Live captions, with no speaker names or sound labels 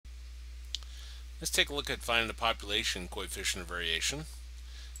Let's take a look at finding the population coefficient of variation.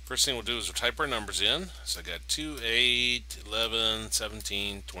 First thing we'll do is we'll type our numbers in. So I got 2, 8, 11,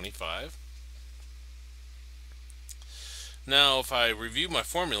 17, 25. Now if I review my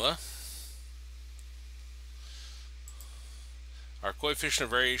formula, our coefficient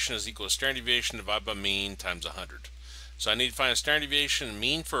of variation is equal to standard deviation divided by mean times 100. So I need to find a standard deviation and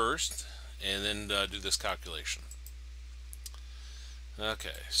mean first, and then do this calculation. Okay,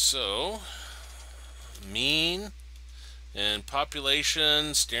 so mean and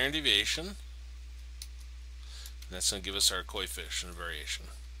population standard deviation. That's going to give us our coefficient of variation.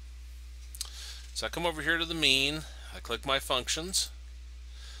 So I come over here to the mean, I click my functions,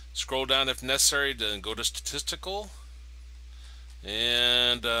 scroll down if necessary to go to statistical,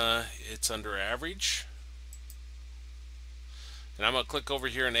 and it's under average. And I'm going to click over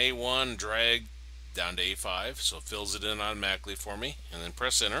here in A1 and drag down to A5 so it fills it in automatically for me, and then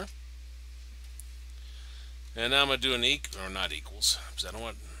press enter. And now I'm going to do an not equals, because I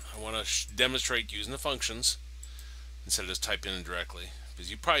want to demonstrate using the functions instead of just typing in directly, because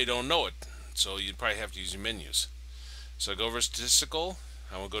you probably don't know it, so you'd probably have to use your menus. So I go over to statistical,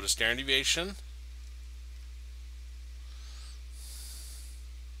 I will go to standard deviation,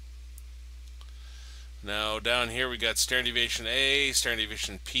 now down here we got standard deviation A, standard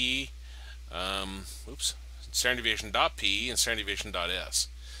deviation P, standard deviation .P and standard deviation .S.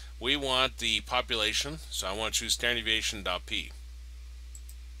 We want the population, so I want to choose standard deviation .P.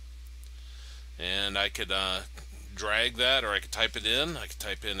 And I could drag that, or I could type it in. I could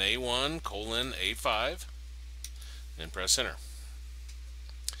type in A1 colon A5 and press enter.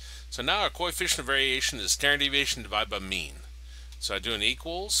 So now our coefficient of variation is standard deviation divided by mean. So I do an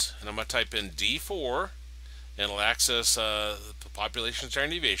equals, and I'm going to type in D4, and it'll access the population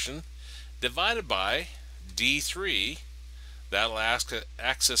standard deviation, divided by D3, that'll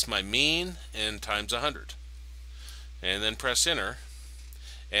access my mean, and times 100. And then press enter,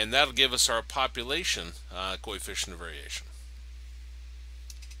 and that'll give us our population coefficient of variation.